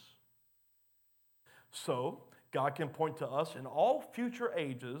Jesus. So, God can point to us in all future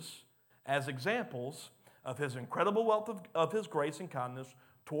ages as examples of his incredible wealth of his grace and kindness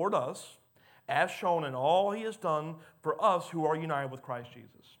toward us, as shown in all he has done for us who are united with Christ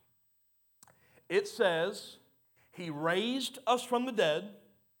Jesus. It says, he raised us from the dead.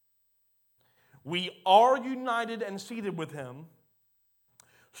 We are united and seated with him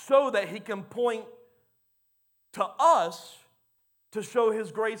so that he can point to us to show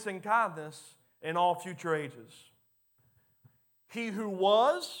his grace and kindness in all future ages. He who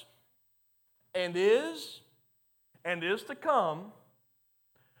was and is to come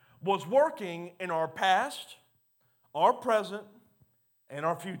was working in our past, our present, and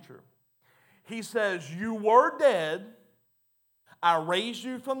our future. He says, you were dead, I raised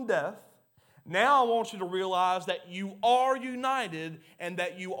you from death. Now I want you to realize that you are united and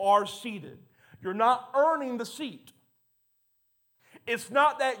that you are seated. You're not earning the seat. It's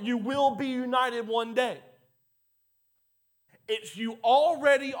not that you will be united one day. It's you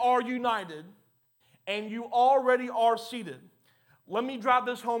already are united and you already are seated. Let me drive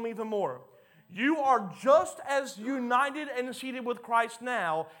this home even more. You are just as united and seated with Christ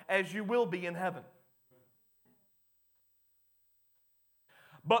now as you will be in heaven.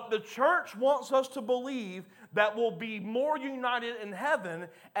 But the church wants us to believe that we'll be more united in heaven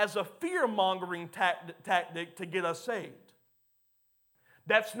as a fear-mongering tactic to get us saved.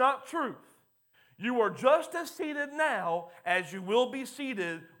 That's not truth. You are just as seated now as you will be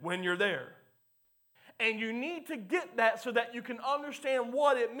seated when you're there. And you need to get that so that you can understand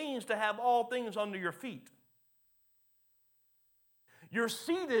what it means to have all things under your feet. You're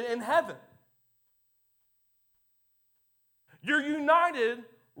seated in heaven. You're united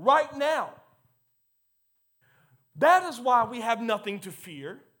right now. That is why we have nothing to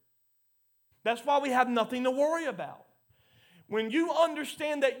fear. That's why we have nothing to worry about. When you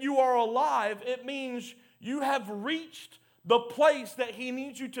understand that you are alive, it means you have reached the place that He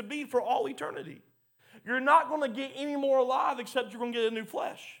needs you to be for all eternity. You're not going to get any more alive except you're going to get a new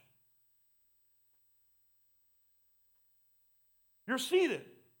flesh. You're seated.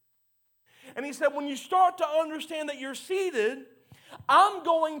 And He said, when you start to understand that you're seated, I'm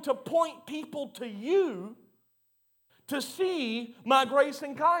going to point people to you to see my grace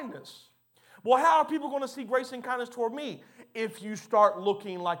and kindness. Well, how are people going to see grace and kindness toward me? If you start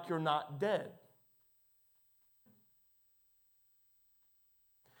looking like you're not dead.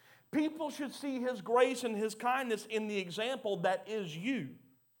 People should see His grace and His kindness in the example that is you,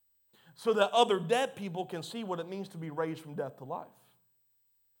 so that other dead people can see what it means to be raised from death to life.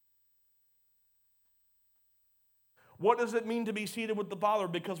 What does it mean to be seated with the Father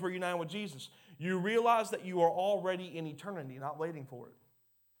because we're united with Jesus? You realize that you are already in eternity, not waiting for it.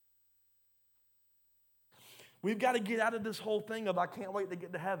 We've got to get out of this whole thing of I can't wait to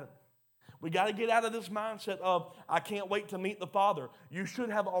get to heaven. We got to get out of this mindset of I can't wait to meet the Father. You should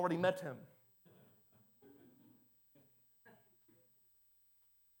have already met Him.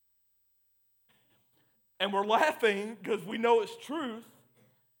 And we're laughing because we know it's truth.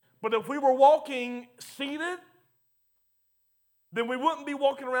 But if we were walking seated, then we wouldn't be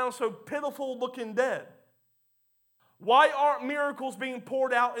walking around so pitiful looking dead. Why aren't miracles being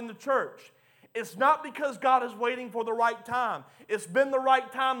poured out in the church? It's not because God is waiting for the right time. It's been the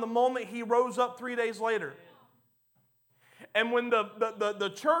right time the moment He rose up 3 days later. And when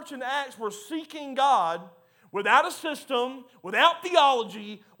the church in Acts were seeking God without a system, without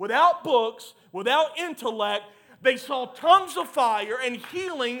theology, without books, without intellect, they saw tongues of fire and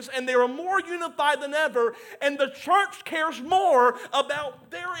healings, and they were more unified than ever. And the church cares more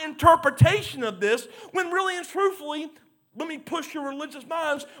about their interpretation of this when really and truthfully, let me push your religious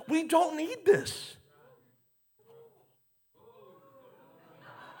minds, we don't need this.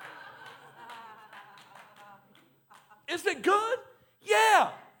 Is it good?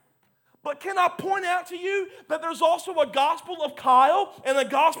 Yeah. But can I point out to you that there's also a gospel of Kyle and a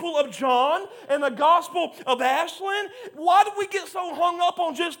gospel of John and a gospel of Ashlyn? Why do we get so hung up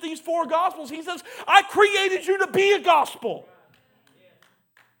on just these 4 gospels? He says, I created you to be a gospel.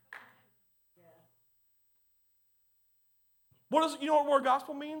 You know what the word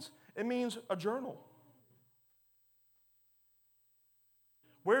gospel means? It means a journal.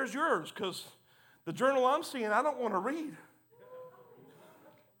 Where's yours? Because the journal I'm seeing, I don't want to read.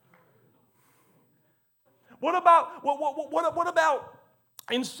 What about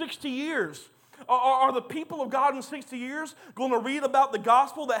in 60 years? Are the people of God in 60 years going to read about the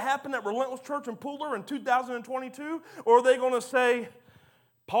gospel that happened at Relentless Church in Pooler in 2022? Or are they going to say,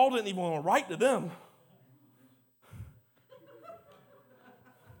 Paul didn't even want to write to them?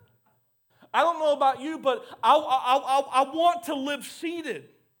 I don't know about you, but I want to live seated.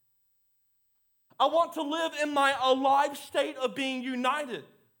 I want to live in my alive state of being united.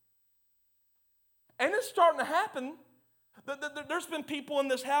 And it's starting to happen. There's been people in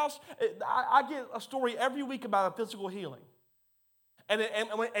this house, I get a story every week about a physical healing. And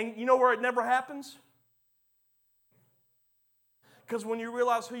you know where it never happens? Because when you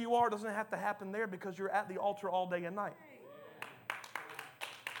realize who you are, it doesn't have to happen there because you're at the altar all day and night.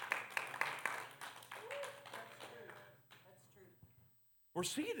 We're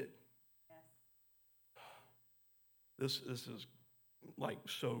seated. This is like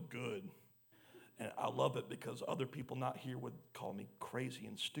so good. And I love it because other people not here would call me crazy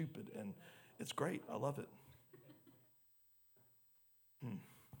and stupid. And it's great. I love it.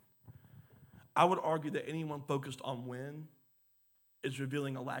 I would argue that anyone focused on when is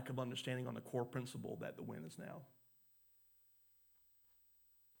revealing a lack of understanding on the core principle that the when is now.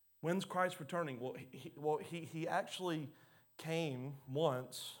 When's Christ returning? Well, he actually came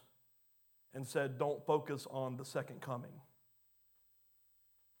once and said, don't focus on the second coming.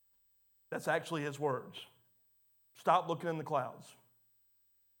 That's actually His words. Stop looking in the clouds.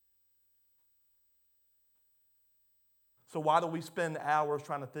 So why do we spend hours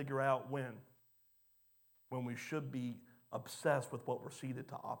trying to figure out when we should be obsessed with what we're seated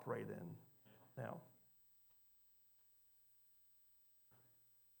to operate in now?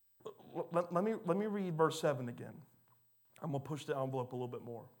 Let me read verse 7 again. I'm going to push the envelope a little bit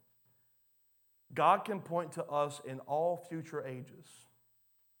more. God can point to us in all future ages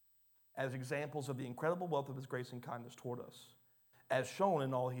as examples of the incredible wealth of his grace and kindness toward us, as shown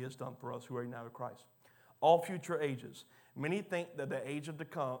in all he has done for us who are now with Christ. All future ages. Many think that the age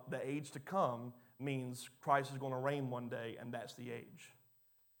to come means Christ is going to reign one day, and that's the age.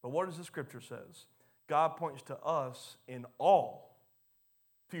 But what does the scripture says? God points to us in all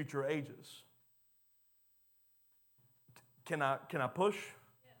future ages. Can I push?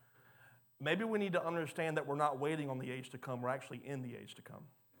 Yeah. Maybe we need to understand that we're not waiting on the age to come. We're actually in the age to come.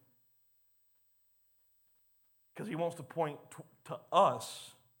 Because he wants to point to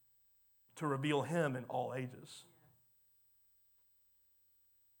us to reveal him in all ages.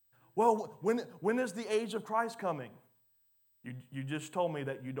 Well, when is the age of Christ coming? You just told me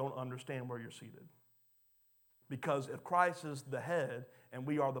that you don't understand where you're seated. Because if Christ is the head and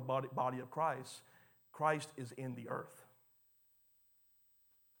we are the body of Christ, Christ is in the earth.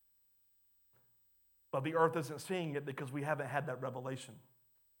 But the earth isn't seeing it because we haven't had that revelation.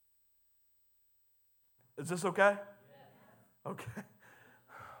 Is this okay? Okay.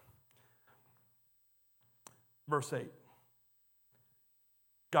 Verse 8.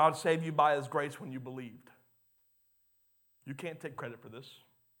 God saved you by his grace when you believed. You can't take credit for this.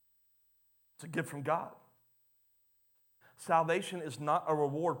 It's a gift from God. Salvation is not a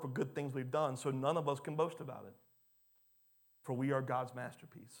reward for good things we've done, so none of us can boast about it. For we are God's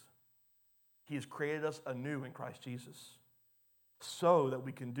masterpiece. He has created us anew in Christ Jesus so that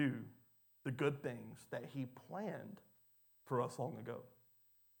we can do the good things that he planned for us long ago.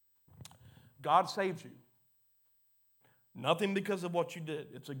 God saved you. Nothing because of what you did.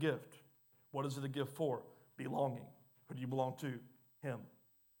 It's a gift. What is it a gift for? Belonging. Who do you belong to? Him.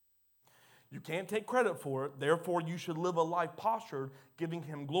 You can't take credit for it. Therefore, you should live a life postured, giving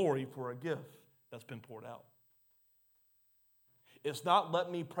him glory for a gift that's been poured out. It's not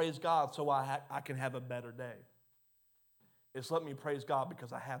let me praise God so I can have a better day. It's let me praise God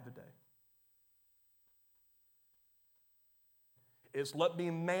because I have the day. It's let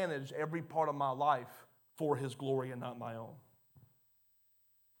me manage every part of my life for his glory and not my own.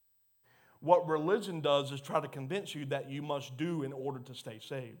 What religion does is try to convince you that you must do in order to stay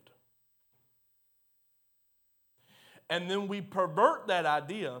saved. And then we pervert that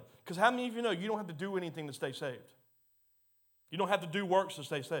idea, because how many of you know you don't have to do anything to stay saved? You don't have to do works to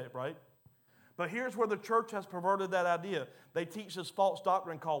stay saved, right? But here's where the church has perverted that idea. They teach this false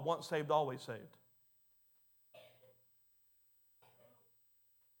doctrine called once saved, always saved.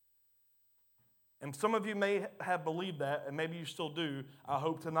 And some of you may have believed that, and maybe you still do. I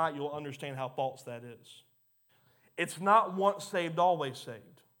hope tonight you'll understand how false that is. It's not once saved, always saved.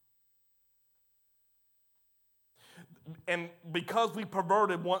 And because we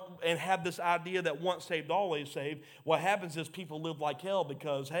perverted and have this idea that once saved, always saved, what happens is people live like hell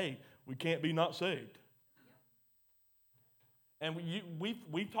because, hey, we can't be not saved. And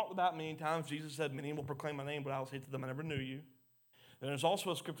we've talked about many times, Jesus said, many will proclaim my name, but I will say to them, I never knew you. And there's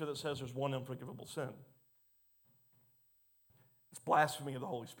also a scripture that says there's one unforgivable sin. It's blasphemy of the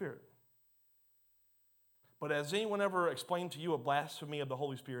Holy Spirit. But has anyone ever explained to you what blasphemy of the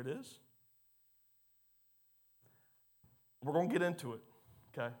Holy Spirit is? We're going to get into it,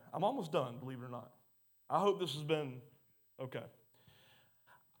 okay? I'm almost done, believe it or not. I hope this has been okay.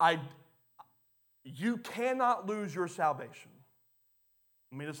 You cannot lose your salvation.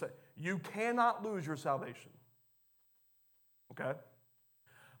 Let me just say, you cannot lose your salvation, okay?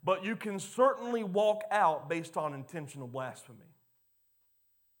 But you can certainly walk out based on intentional blasphemy.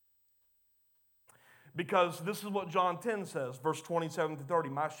 Because this is what John 10 says, verse 27 to 30.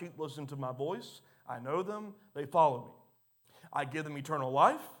 My sheep listen to my voice. I know them. They follow me. I give them eternal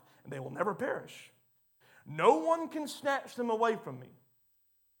life, and they will never perish. No one can snatch them away from me.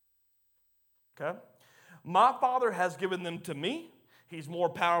 Okay? My Father has given them to me. He's more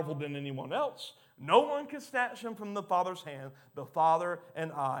powerful than anyone else. No one can snatch them from the Father's hand. The Father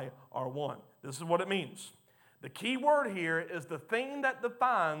and I are one. This is what it means. The key word here is the thing that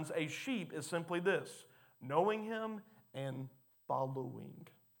defines a sheep is simply this: knowing him and following.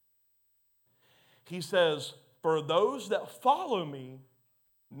 He says, for those that follow me,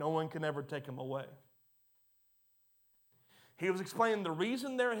 no one can ever take them away. He was explaining the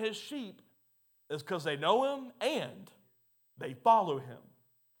reason they're his sheep is because they know him and they follow him.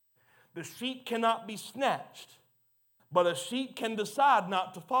 The sheep cannot be snatched, but a sheep can decide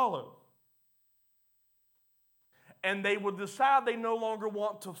not to follow. And they will decide they no longer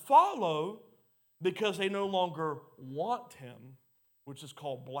want to follow because they no longer want him, which is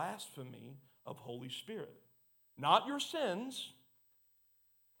called blasphemy of Holy Spirit. Not your sins,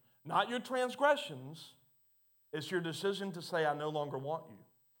 not your transgressions. It's your decision to say, I no longer want you.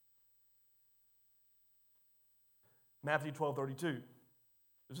 Matthew 12:32.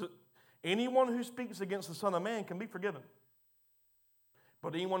 Anyone who speaks against the Son of Man can be forgiven.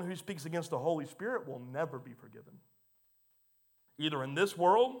 But anyone who speaks against the Holy Spirit will never be forgiven, either in this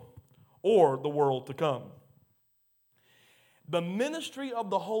world or the world to come. The ministry of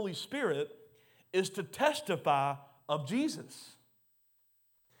the Holy Spirit is to testify of Jesus.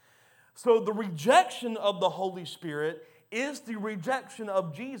 So the rejection of the Holy Spirit is the rejection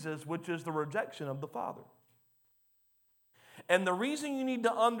of Jesus, which is the rejection of the Father. And the reason you need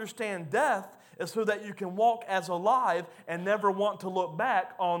to understand death is so that you can walk as alive and never want to look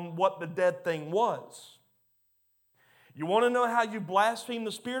back on what the dead thing was. You want to know how you blaspheme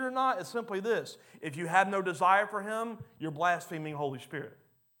the Spirit or not? It's simply this. If you have no desire for Him, you're blaspheming Holy Spirit.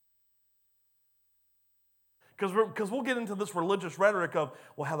 Because we'll get into this religious rhetoric of,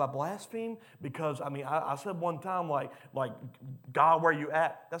 well, have I blasphemed? Because, I said one time, like, God, where you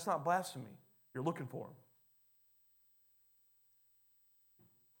at? That's not blasphemy. You're looking for Him.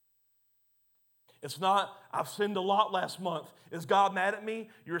 It's not, I've sinned a lot last month. Is God mad at me?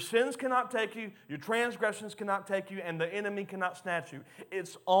 Your sins cannot take you, your transgressions cannot take you, and the enemy cannot snatch you.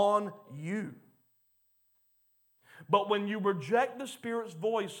 It's on you. But when you reject the Spirit's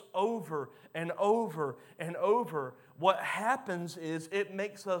voice over and over and over, what happens is it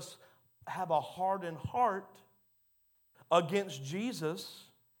makes us have a hardened heart against Jesus,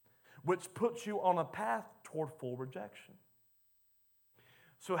 which puts you on a path toward full rejection.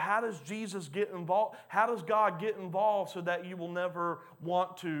 So how does Jesus get involved? How does God get involved so that you will never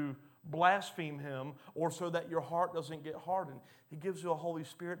want to blaspheme Him, or so that your heart doesn't get hardened? He gives you a Holy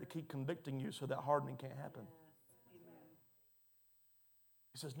Spirit to keep convicting you so that hardening can't happen.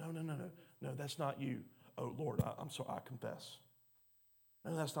 He says, no, that's not you. Oh, Lord, I'm sorry, I confess.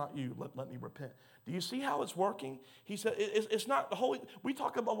 No, that's not you. Let me repent. Do you see how it's working? He said, it's not the Holy. We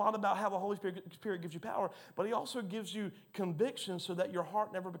talk a lot about how the Holy Spirit gives you power, but He also gives you conviction so that your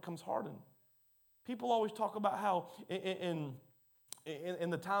heart never becomes hardened. People always talk about how in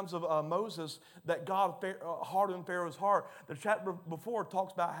the times of Moses that God hardened Pharaoh's heart. The chapter before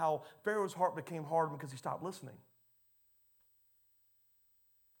talks about how Pharaoh's heart became hardened because he stopped listening.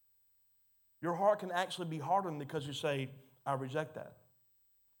 Your heart can actually be hardened because you say, I reject that.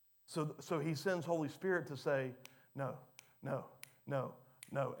 So He sends Holy Spirit to say, no.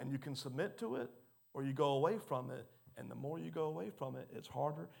 And you can submit to it, or you go away from it. And the more you go away from it, it's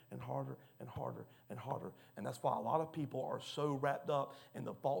harder and harder and harder and harder. And that's why a lot of people are so wrapped up in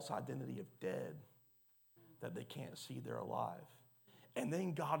the false identity of dead that they can't see they're alive. And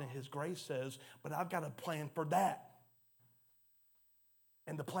then God in His grace says, but I've got a plan for that.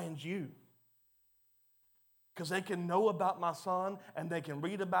 And the plan's you. Because they can know about my Son and they can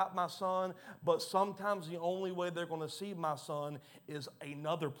read about my Son, but sometimes the only way they're going to see my Son is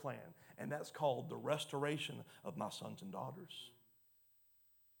another plan, and that's called the restoration of my sons and daughters.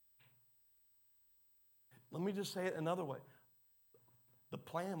 Let me just say it another way. The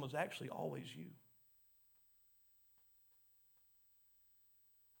plan was actually always you.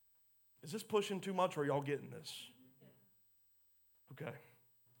 Is this pushing too much, or are y'all getting this? Okay.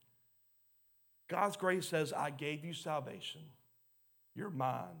 God's grace says, I gave you salvation. You're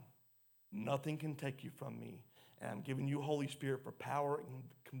mine. Nothing can take you from me. And I'm giving you Holy Spirit for power and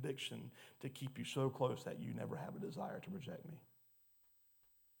conviction to keep you so close that you never have a desire to reject me.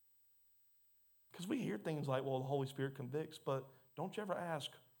 Because we hear things like, well, the Holy Spirit convicts, but don't you ever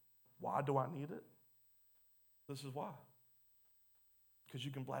ask, why do I need it? This is why. Because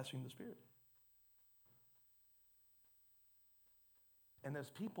you can blaspheme the Spirit. And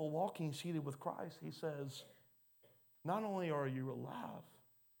as people walking seated with Christ, He says, not only are you alive,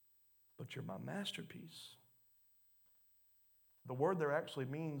 but you're my masterpiece. The word there actually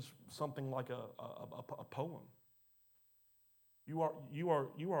means something like a poem. You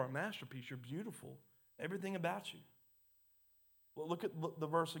are a masterpiece. You're beautiful. Everything about you. Well, look at the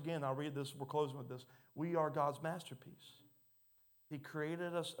verse again. I'll read this. We're closing with this. We are God's masterpiece. He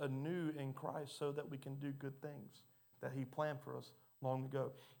created us anew in Christ so that we can do good things that He planned for us long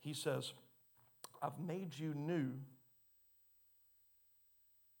ago. He says, I've made you new,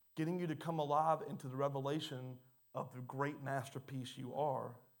 getting you to come alive into the revelation of the great masterpiece you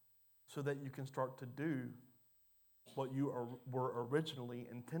are, so that you can start to do what you were originally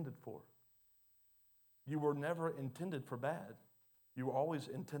intended for. You were never intended for bad. You were always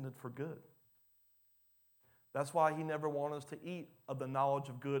intended for good. That's why He never wanted us to eat of the knowledge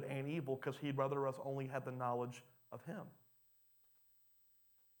of good and evil, because He'd rather us only have the knowledge of Him.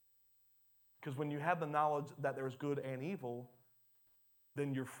 Because when you have the knowledge that there's good and evil,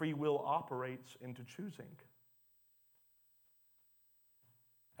 then your free will operates into choosing.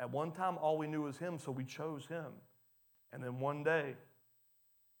 At one time, all we knew was Him, so we chose Him. And then one day,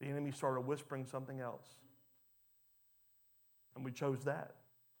 The enemy started whispering something else. And we chose that.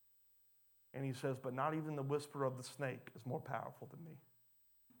 And he says, but not even the whisper of the snake is more powerful than me.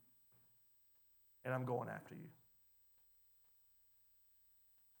 And I'm going after you.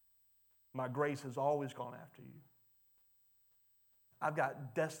 My grace has always gone after you. I've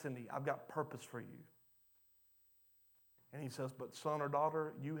got destiny. I've got purpose for you. And he says, but son or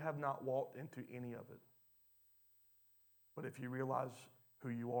daughter, you have not walked into any of it. But if you realize who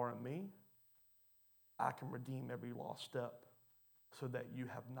you are in me, I can redeem every lost step so that you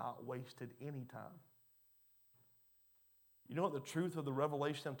have not wasted any time. You know what the truth of the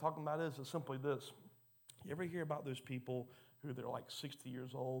revelation I'm talking about is? It's simply this. You ever hear about those people who they're like 60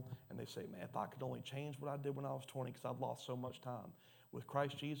 years old and they say, man, if I could only change what I did when I was 20 because I've lost so much time. With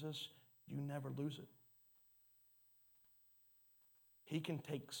Christ Jesus, you never lose it. He can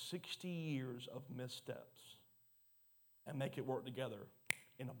take 60 years of missteps and make it work together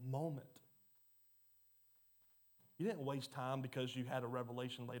in a moment. You didn't waste time because you had a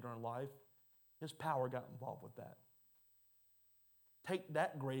revelation later in life. His power got involved with that. Take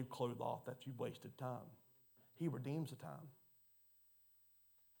that grave clothes off that you wasted time. He redeems the time.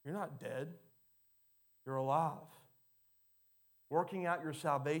 You're not dead. You're alive. Working out your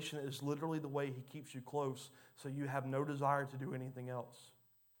salvation is literally the way he keeps you close so you have no desire to do anything else.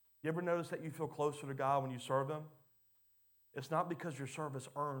 You ever notice that you feel closer to God when you serve him? It's not because your service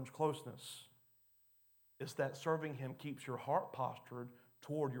earns closeness. It's that serving him keeps your heart postured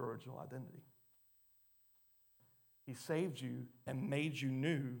toward your original identity. He saved you and made you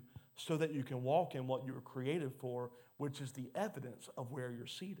new so that you can walk in what you were created for, which is the evidence of where you're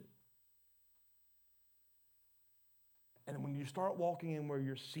seated. And when you start walking in where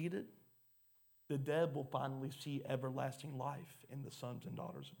you're seated, the dead will finally see everlasting life in the sons and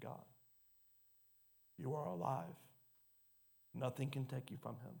daughters of God. You are alive. Nothing can take you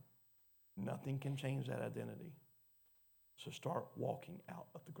from him. Nothing can change that identity. So start walking out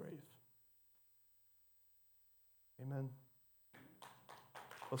of the grave. Amen.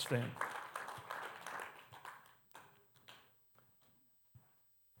 Let's stand.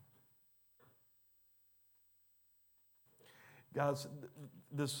 Guys,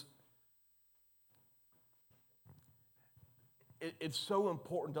 it's so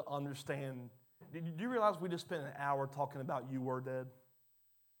important to understand. Do you realize we just spent an hour talking about you were dead?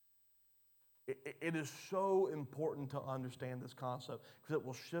 It is so important to understand this concept because it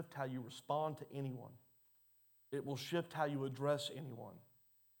will shift how you respond to anyone. It will shift how you address anyone.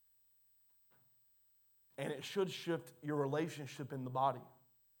 And it should shift your relationship in the body.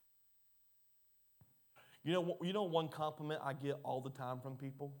 You know one compliment I get all the time from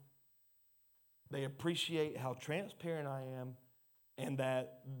people? They appreciate how transparent I am and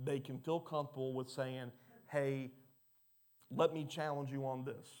that they can feel comfortable with saying, hey, let me challenge you on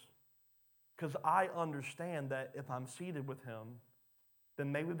this. Because I understand that if I'm seated with him,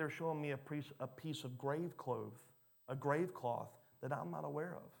 then maybe they're showing me a piece of grave cloth that I'm not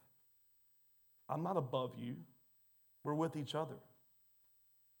aware of. I'm not above you. We're with each other.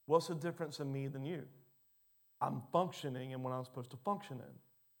 What's the difference in me than you? I'm functioning in what I'm supposed to function in.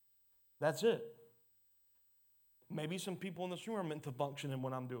 That's it. Maybe some people in this room are meant to function in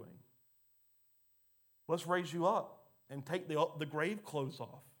what I'm doing. Let's raise you up and take the grave clothes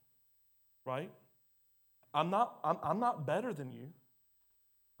off, right? I'm not better than you.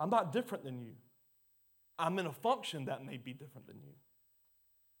 I'm not different than you. I'm in a function that may be different than you.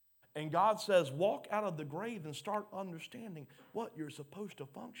 And God says, walk out of the grave and start understanding what you're supposed to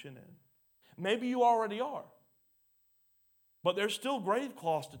function in. Maybe you already are. But there's still grave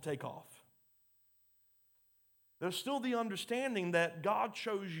cloths to take off. There's still the understanding that God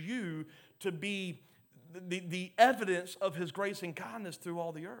chose you to be the evidence of his grace and kindness through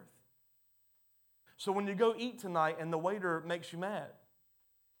all the earth. So when you go eat tonight and the waiter makes you mad,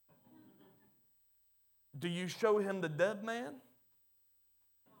 do you show him the dead man?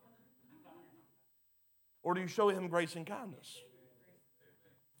 Or do you show him grace and kindness?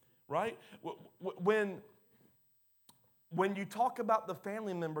 Right? When you talk about the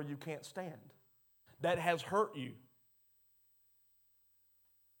family member you can't stand, that has hurt you,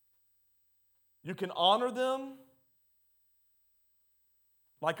 you can honor them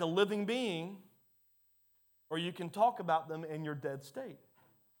like a living being, or you can talk about them in your dead state.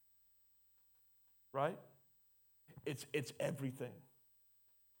 Right? It's everything.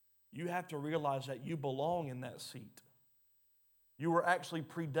 You have to realize that you belong in that seat. You were actually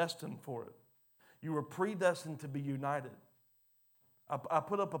predestined for it. You were predestined to be united. I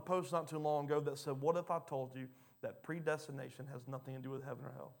put up a post not too long ago that said, what if I told you that predestination has nothing to do with heaven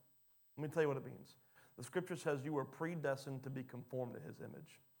or hell? Let me tell you what it means. The scripture says you were predestined to be conformed to his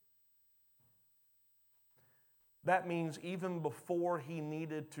image. That means even before he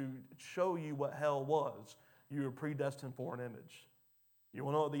needed to show you what hell was, you were predestined for an image. You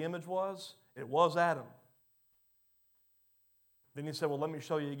want to know what the image was? It was Adam. Then he said, well, let me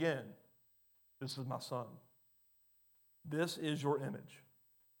show you again. This is my son. This is your image.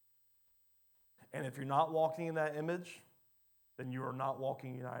 And if you're not walking in that image, then you are not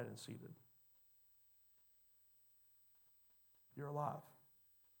walking united and seated. You're alive,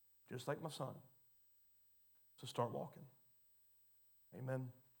 just like my son. So start walking. Amen.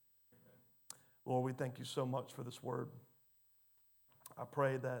 Lord, we thank you so much for this word. I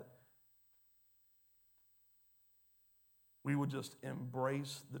pray that we would just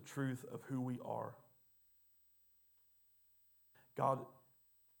embrace the truth of who we are. God,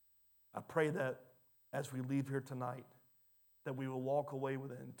 I pray that as we leave here tonight, that we will walk away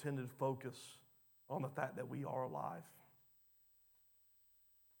with an intended focus on the fact that we are alive.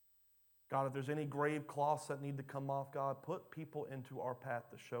 God, if there's any grave cloths that need to come off, God, put people into our path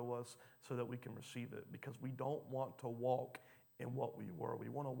to show us so that we can receive it, because we don't want to walk in what we were. We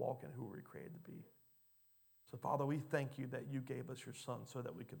want to walk in who we were created to be. So, Father, we thank you that you gave us your Son so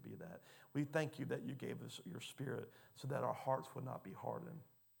that we could be that. We thank you that you gave us your Spirit so that our hearts would not be hardened.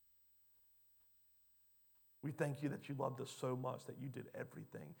 We thank you that you loved us so much that you did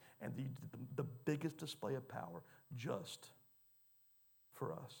everything, and you did the biggest display of power just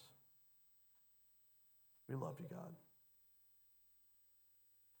for us. We love you, God.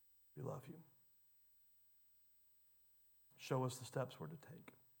 We love you. Show us the steps we're to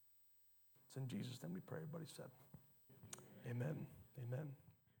take. It's in Jesus' name we pray. Everybody said, amen. Amen.